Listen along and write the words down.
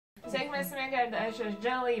Sveiki, mēs esam iegādājušies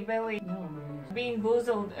Jelly Belly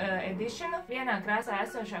Beanboozled editionu. Vienā krāsā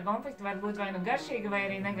esošā konfekta var būt vai nu garšīga, vai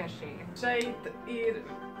arī negaršīga. Šeit ir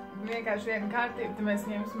vienkārši viena kārtība, tad mēs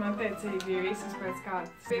ņemsim attiecīgi visas pēc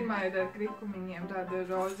kārtas. Pirmā ir ar krikumiņiem, tāda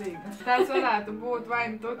rozīga. Tās varētu būt vai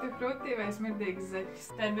nu tutti frutti vai smirdīgas zeķis.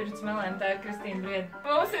 Tā ir birts melēna, tā ir Kristīna Brieda.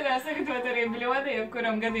 Mums ir sagatavot arī bļodi,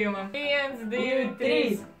 jebkuram gadījumam. 1, 2,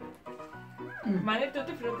 3. Man ir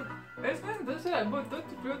tutti frutti. Es nezinu, tas varētu būt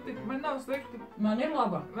tutti frutti. Man nav slikti. Man ir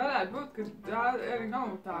laba. Varētu būt, ka tā arī nav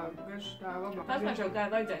tā garša, tā labā. Tas man šeit kā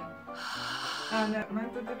vajadzēja. Ne, man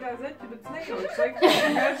tur tā zeķi, bet es nejūtu slikti.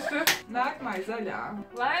 Garša. Nākamā ir zaļā.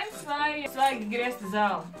 Laims vai svaigi griezta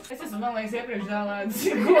zāle? Es esmu, man liekas, iepriekš zālēdus.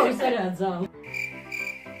 Ko es varētu zāli?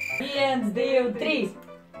 1, 2, 3.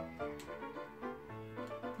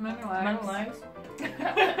 Man ir laims. Man ir laims.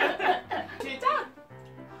 Šitā?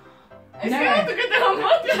 Es jūtu, ka tev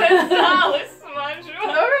motivēt zāles smaržo.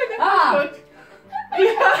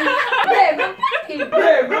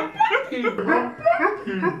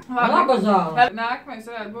 Laba zāle. Nākamais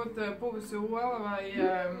varētu būt puvas ola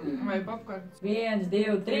vai popkorns. 1,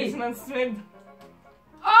 2, 3. Man smird.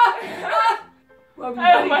 Man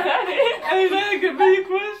arī. Es nezinu, ka bija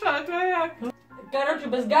košāt vajag. Karoči,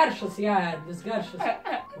 bez garšas jāēd, bez garšas.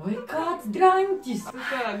 Oi, kāds draņķis. Tas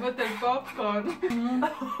varētu būt ar popkornu.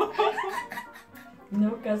 Nu,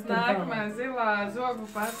 kas tad tā? Nākamā zilā zobu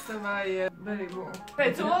pasta vai berību.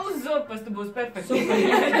 Pēc olas zopastu būs perfekts. Super.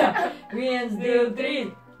 1, 2,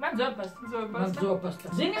 3. Man zopastu. Man zopasta.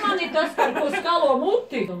 Zini, man ir tas, par ko skalo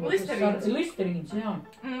muti. Listerīns. Listerīns, jā.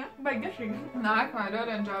 Vai garšīgi. Nākamā ir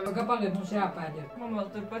oranžā. Pagad mums jāpēdē. Man vēl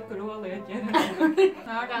turpat, kur oli ieķēra.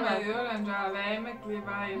 Nākamā ir oranžā vēmekļi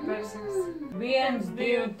vai persiks. 1,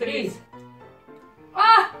 2, 3.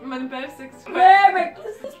 Man persiks.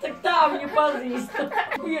 Vēmeklis, es tak tā viņu pazīstu.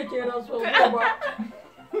 Ieķērās vēl labāk.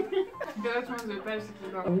 Garš mums ir persiks.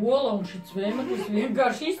 Ola un šits vēmeklis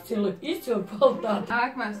vienkārši izcili kvalitāti.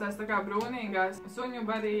 Nākamais tās tā kā brūnīgās suņu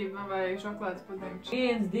barība vai šokolādes pudiņš.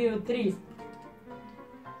 1, 2, 3.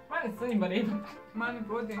 Man ir suņu barība. Mani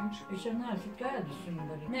pudiņš. Es jau neesmu ēdus suņu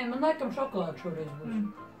barību. Nē, man laikam šokolāde šoreiz būs.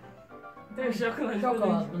 Tev ir šokolādes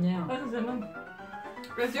Šokolāde man, jā. Atuzē man.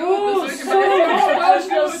 Es jūtu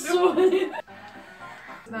suņi!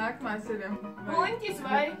 Nākamais ir Puņķis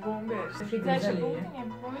vai? bumbieris. Ceļš ar puņķiem.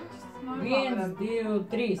 Puņķis. 1, 2,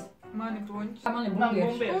 3. Mani puņķis. Man ir Man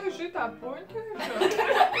bumbieris. bumbieris. Ui, šitā puņķi ir.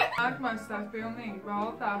 Nākamais tās pilnīgi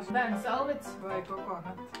baltās Bērnu salvets. vai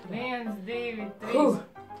kokonat. 1, 2, 3.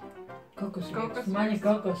 Kokos. Kokos. Man ir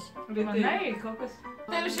kokos. Man neir kaut kas.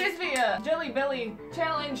 Tev šis bija Jelly Belly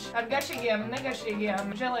challenge ar garšīgiem un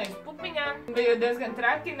negaršīgiem želējas pupiņām. Bija diezgan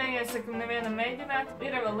traki, neiesaku nevienam mēģināt.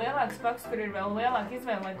 Ir vēl lielāks paks, kur ir vēl lielāka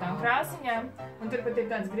izvēle tām krāsiņām. Un turpat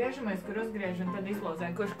ir tāds griežamais, kur uzgriež un tad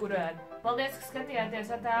izlozē, kurš kuru ēd. Paldies, ka skatījāties.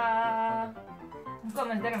 Atā! Ko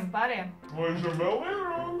mēs darām pārējiem? Vai žemeli ir?